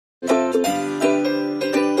Everybody,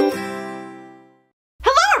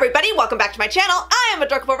 welcome back to my channel. I am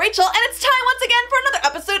Adorkable Rachel, and it's time once again for another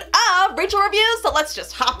episode of Rachel Reviews, so let's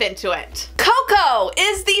just hop into it. Coco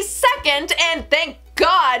is the second, and thank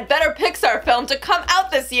God, better Pixar film to come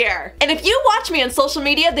out this year. And if you watch me on social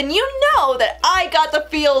media, then you know that I got the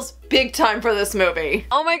feels big time for this movie.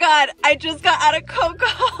 Oh my God, I just got out of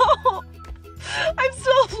Coco. I'm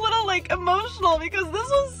still a little emotional because this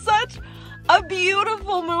was such a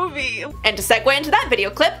beautiful movie. And to segue into that video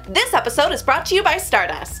clip, this episode is brought to you by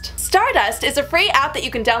Stardust. Stardust is a free app that you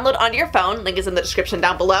can download onto your phone, link is in the description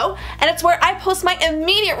down below, and it's where I post my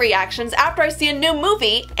immediate reactions after I see a new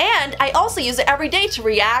movie, and I also use it every day to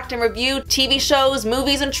react and review TV shows,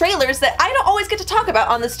 movies, and trailers that I don't always get to talk about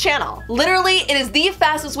on this channel. Literally, it is the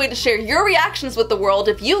fastest way to share your reactions with the world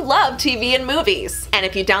if you love TV and movies. And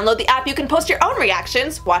if you download the app, you can post your own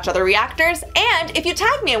reactions, watch other reactors, and if you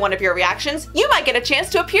tag me in one of your reactions, you might get a chance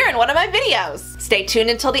to appear in one of my videos. Stay tuned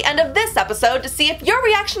until the end of this episode to see if your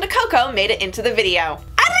reaction to Coco made it into the video.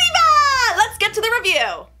 Arriba! Let's get to the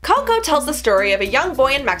review! Coco tells the story of a young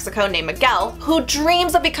boy in Mexico named Miguel who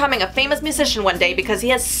dreams of becoming a famous musician one day because he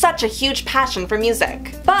has such a huge passion for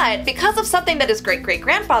music. But because of something that his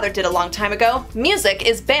great-great-grandfather did a long time ago, music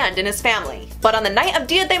is banned in his family. But on the night of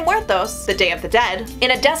Dia de Muertos, the Day of the Dead, in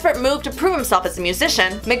a desperate move to prove himself as a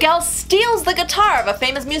musician, Miguel steals the guitar of a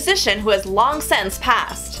famous musician who has long since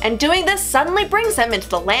passed. And doing this suddenly brings him into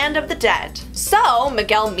the land of the dead. So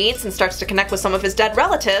Miguel meets and starts to connect with some of his dead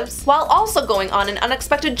relatives, while also going on an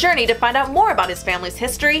unexpected journey to find out more about his family's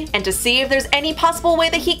history and to see if there's any possible way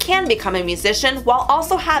that he can become a musician while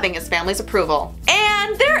also having his family's approval.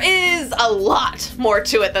 And there is a lot more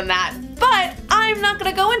to it than that, but I'm not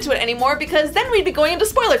gonna go into it anymore because then we'd be going into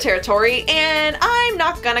spoiler territory and I'm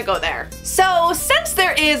not gonna go there. So since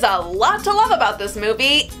there is a lot to love about this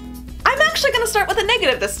movie, I'm actually gonna start with a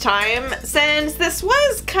negative this time, since this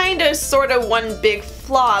was kinda sorta one big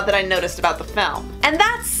flaw that I noticed about the film. And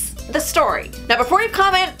that's the story. Now before you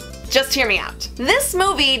comment, just hear me out. This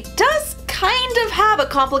movie does kind of have a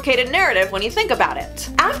complicated narrative when you think about it.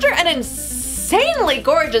 After an insanely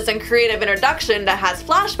gorgeous and creative introduction that has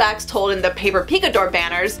flashbacks told in the paper picador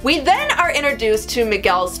banners, we then are introduced to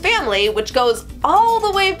Miguel's family, which goes all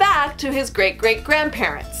the way back to his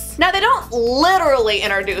great-great-grandparents. Now they don't literally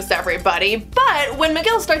introduce everybody, but when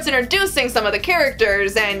Miguel starts introducing some of the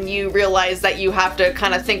characters and you realize that you have to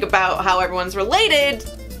kind of think about how everyone's related,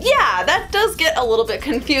 yeah, that does get a little bit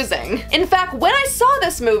confusing. In fact, when I saw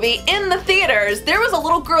this movie in the theaters, there was a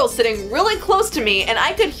little girl sitting really close to me and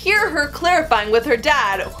I could hear her clarifying with her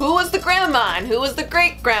dad who was the grandma and who was the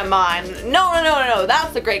great-grandma, and no,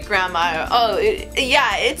 that's the great-grandma. Oh,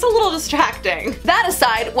 yeah, it's a little distracting. That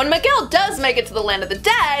aside, when Miguel does make it to the land of the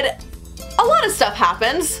dead, a lot of stuff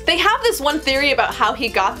happens. They have this one theory about how he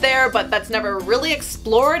got there, but that's never really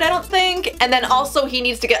explored, I don't think. And then also he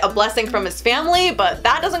needs to get a blessing from his family, but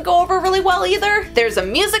that doesn't go over really well either. There's a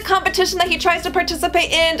music competition that he tries to participate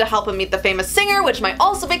in to help him meet the famous singer, which might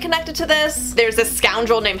also be connected to this. There's this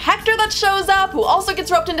scoundrel named Hector that shows up, who also gets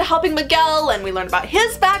roped into helping Miguel, and we learn about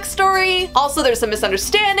his backstory. Also, there's some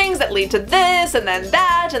misunderstandings that lead to this, and then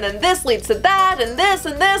that, and then this leads to that, and this,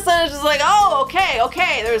 and this, and it's just like, oh,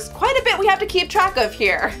 okay, there's quite a bit we have to keep track of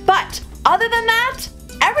here. But other than that,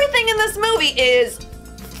 everything in this movie is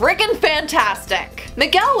friggin' fantastic.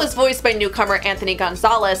 Miguel was voiced by newcomer Anthony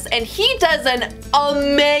Gonzalez, and he does an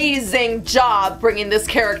amazing job bringing this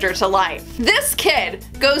character to life. This kid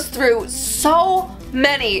goes through so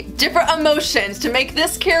many different emotions to make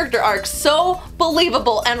this character arc so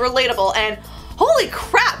believable and relatable, and holy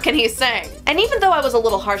crap, can he sing! And even though I was a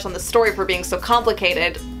little harsh on the story for being so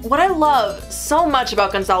complicated, what I love so much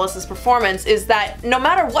about Gonzalez's performance is that no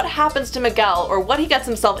matter what happens to Miguel or what he gets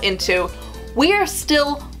himself into, we are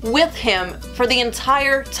still with him for the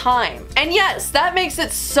entire time. And yes, that makes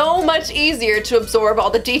it so much easier to absorb all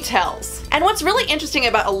the details. And what's really interesting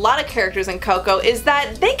about a lot of characters in Coco is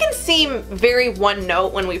that they can seem very one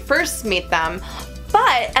note when we first meet them,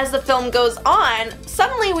 but as the film goes on,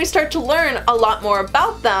 suddenly we start to learn a lot more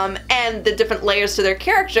about them and the different layers to their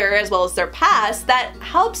character as well as their past that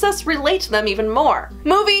helps us relate to them even more.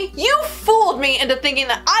 Movie, you fooled me into thinking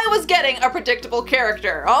that I was getting a predictable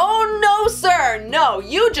character. Oh no sir, no,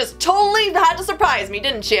 you just totally had to surprise me,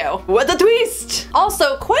 didn't you? What a twist!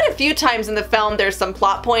 Also, quite a few times in the film there's some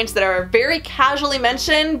plot points that are very casually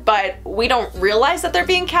mentioned, but we don't realize that they're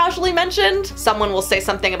being casually mentioned. Someone will say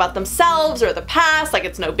something about themselves or the past, like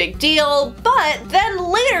it's no big deal, but then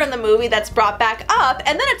later in the movie that's brought back up,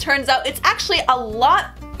 and then it turns out it's actually a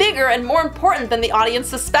lot bigger and more important than the audience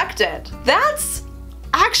suspected. That's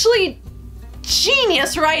actually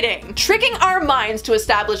genius writing, tricking our minds to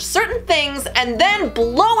establish certain things and then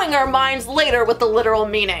blowing our minds later with the literal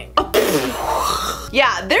meaning.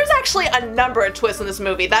 Yeah, there's actually a number of twists in this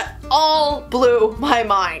movie that all blew my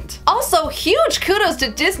mind. Also, huge kudos to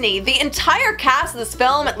Disney. The entire cast of this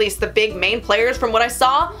film, at least the big main players from what I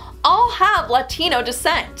saw, all have Latino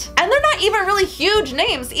descent. And they're not even really huge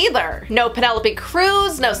names either. No Penelope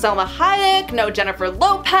Cruz, no Selma Hayek, no Jennifer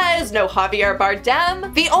Lopez, no Javier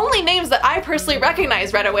Bardem. The only names that I personally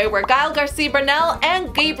recognized right away were Gael García Bernal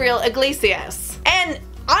and Gabriel Iglesias. And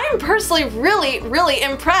I'm personally really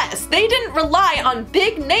impressed. They didn't rely on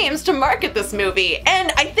big names to market this movie,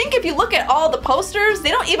 and I think if you look at all the posters,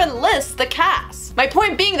 they don't even list the cast. My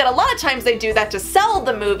point being that a lot of times they do that to sell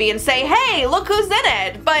the movie and say, hey, look who's in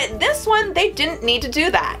it, but this one, they didn't need to do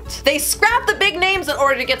that. They scrapped the big names in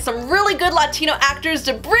order to get some really good Latino actors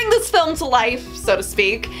to bring this film to life, so to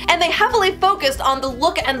speak, and they heavily focused on the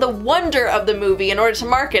look and the wonder of the movie in order to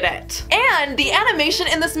market it. And the animation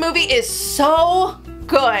in this movie is so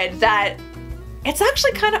good that it's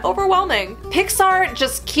actually kind of overwhelming. Pixar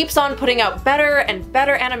just keeps on putting out better and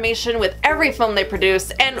better animation with every film they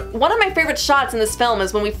produce, and one of my favorite shots in this film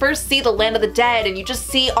is when we first see the Land of the Dead and you just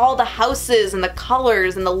see all the houses and the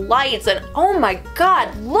colors and the lights, and oh my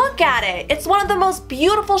god, look at it! It's one of the most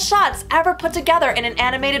beautiful shots ever put together in an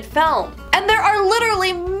animated film. And there are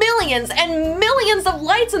literally millions and millions of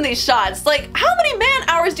lights in these shots. Like, how many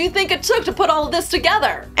man-hours do you think it took to put all of this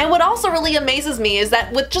together? And what also really amazes me is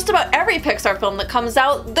that with just about every Pixar film that comes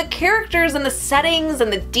out, the characters and the settings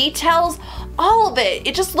and the details, all of it,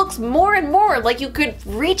 it just looks more and more like you could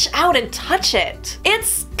reach out and touch it.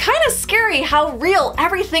 It's kind of scary how real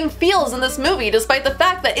everything feels in this movie, despite the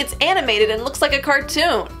fact that it's animated and looks like a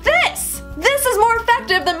cartoon. This is more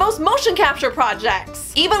effective than most motion capture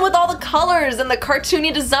projects. Even with all the colors and the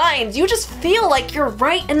cartoony designs, you just feel like you're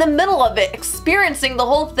right in the middle of it, experiencing the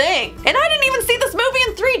whole thing. And I didn't even see this movie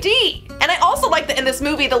in 3D. And I also like that in this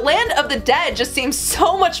movie, the Land of the Dead just seems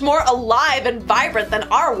so much more alive and vibrant than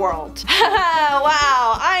our world.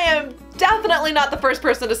 Wow, I am definitely not the first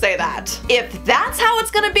person to say that. If that's how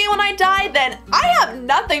it's gonna be when I die, then I have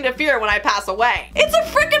nothing to fear when I pass away. It's a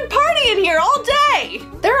freaking party in here all day!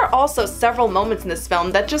 There are also several moments in this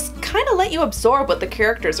film that just kind of let you absorb what the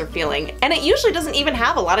characters are feeling, and it usually doesn't even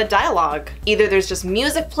have a lot of dialogue. Either there's just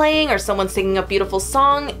music playing or someone singing a beautiful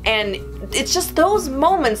song, and it's just those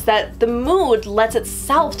moments that the mood lets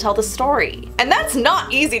itself tell the story. And that's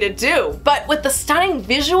not easy to do, but with the stunning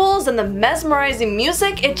visuals and the mesmerizing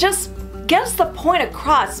music, it just gets the point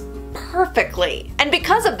across perfectly. And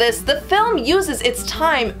because of this, the film uses its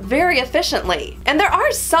time very efficiently. And there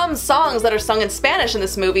are some songs that are sung in Spanish in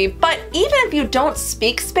this movie, but even if you don't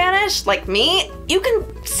speak Spanish, like me, you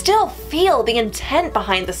can still feel the intent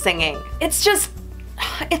behind the singing.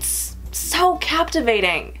 It's so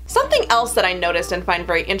captivating. Something else that I noticed and find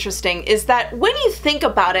very interesting is that when you think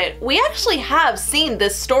about it, we actually have seen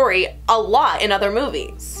this story a lot in other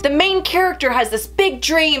movies. The main character has this big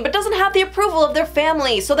dream but doesn't have the approval of their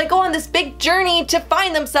family, so they go on this big journey to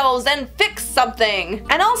find themselves and fix something.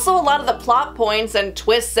 And also a lot of the plot points and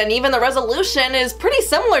twists and even the resolution is pretty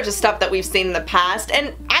similar to stuff that we've seen in the past,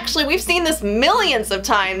 and actually we've seen this millions of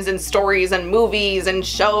times in stories and movies and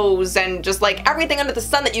shows and just like everything under the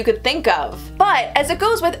sun that you could think of. But as it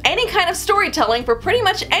goes with any kind of storytelling for pretty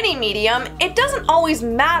much any medium, it doesn't always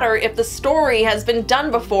matter if the story has been done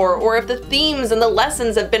before or if the themes and the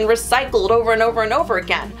lessons have been recycled over and over and over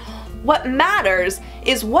again. What matters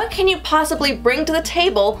is what can you possibly bring to the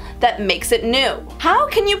table that makes it new? How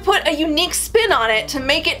can you put a unique spin on it to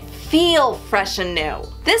make it feel fresh and new?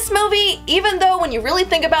 This movie, even though when you really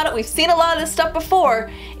think about it, we've seen a lot of this stuff before,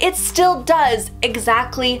 it still does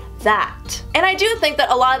exactly that. And I do think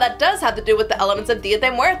that a lot of that does have to do with the elements of Dia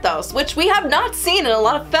de Muertos, which we have not seen in a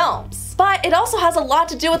lot of films. But it also has a lot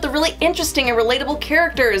to do with the really interesting and relatable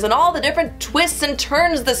characters and all the different twists and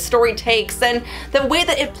turns this story takes and the way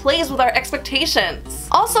that it plays with our expectations.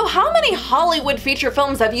 Also, how many Hollywood feature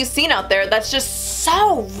films have you seen out there that's just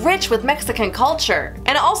so rich with Mexican culture? And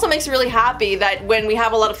it also makes me really happy that when we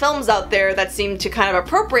have a lot of films out there that seem to kind of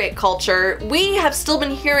appropriate culture, we have still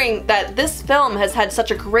been hearing that this film has had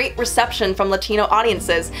such a great reception from Latino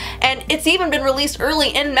audiences, and it's even been released early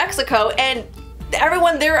in Mexico, and everyone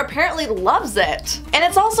everyone there apparently loves it. And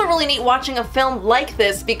it's also really neat watching a film like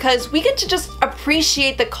this because we get to just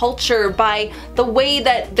appreciate the culture by the way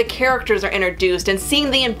that the characters are introduced and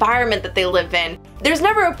seeing the environment that they live in. There's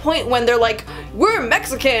never a point when they're like, we're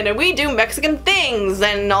Mexican and we do Mexican things,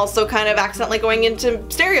 and also kind of accidentally going into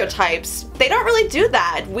stereotypes. They don't really do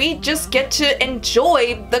that. We just get to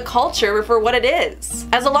enjoy the culture for what it is.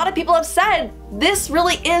 As a lot of people have said, this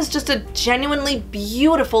really is just a genuinely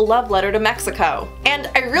beautiful love letter to Mexico. And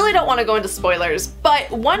I really don't want to go into spoilers, but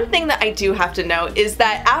one thing that I do have to note is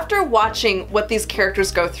that after watching what these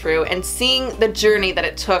characters go through and seeing the journey that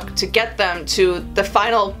it took to get them to the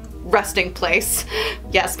final resting place,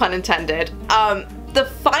 yes, pun intended, the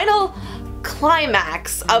final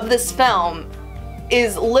climax of this film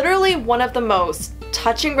is literally one of the most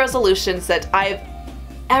touching resolutions that I've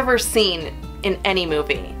ever seen in any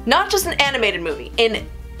movie. Not just an animated movie, in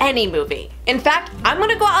any movie. In fact, I'm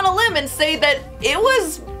gonna go out on a limb and say that it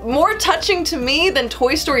was more touching to me than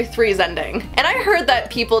Toy Story 3's ending. And I heard that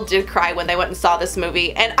people did cry when they went and saw this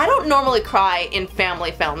movie, and I don't normally cry in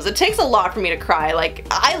family films. It takes a lot for me to cry. Like,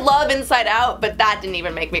 I love Inside Out, but that didn't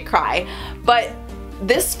even make me cry. But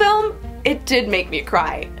this film, it did make me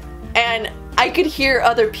cry. And I could hear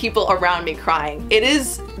other people around me crying. It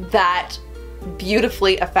is that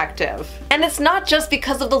beautifully effective. And it's not just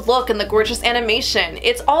because of the look and the gorgeous animation,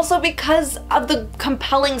 it's also because of the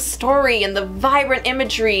compelling story and the vibrant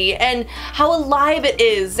imagery and how alive it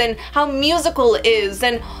is and how musical it is,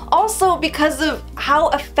 and also because of how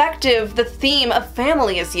effective the theme of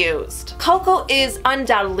family is used. Coco is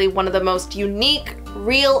undoubtedly one of the most unique,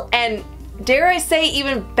 real, and dare I say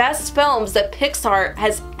even best films that Pixar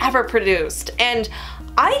has ever produced, and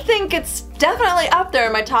I think it's definitely up there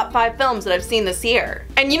in my top 5 films that I've seen this year.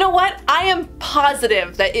 And you know what? I am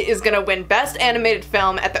positive that it is gonna win Best Animated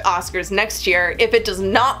Film at the Oscars next year. If it does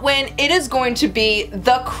not win, it is going to be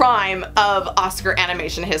the crime of Oscar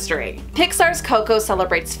animation history. Pixar's Coco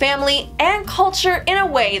celebrates family and culture in a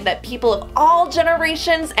way that people of all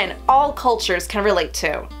generations and all cultures can relate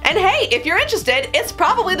to. And hey, if you're interested, it's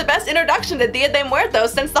probably the best introduction to Dia de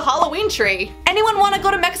Muertos since the Halloween tree. Anyone want to go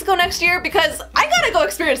to Mexico next year? Because I gotta go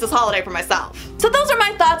experience this holiday for myself. So those are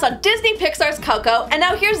my thoughts on Disney Pixar's Coco, and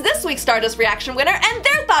now here's this week's Stardust reaction winner and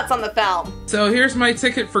their thoughts on the film. So here's my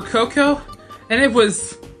ticket for Coco, and it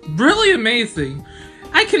was really amazing.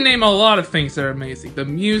 I can name a lot of things that are amazing. The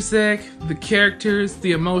music, the characters,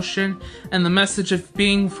 the emotion, and the message of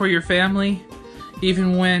being for your family,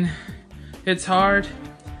 even when it's hard.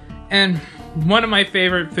 And one of my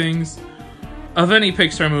favorite things of any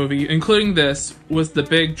Pixar movie, including this, was the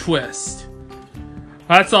big twist.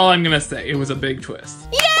 That's all I'm gonna say. It was a big twist.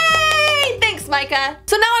 Yay! Thanks, Micah.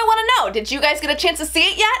 So now I want to know, did you guys get a chance to see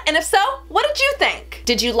it yet? And if so, what did you think?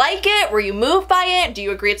 Did you like it? Were you moved by it? Do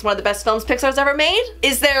you agree it's one of the best films Pixar's ever made?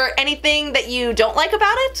 Is there anything that you don't like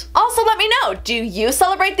about it? Also, let me know, do you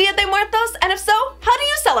celebrate Dia de Muertos? And if so, how do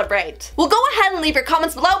you celebrate? Well, go ahead and leave your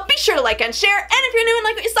comments below. Be sure to like and share. And if you're new and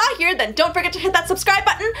like what you saw here, then don't forget to hit that subscribe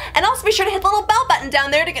button. And also be sure to hit the little bell button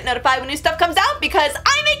down there to get notified when new stuff comes out, because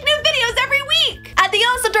I make new videos every week.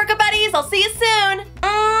 Adios, Adorkable buddies. I'll see you soon.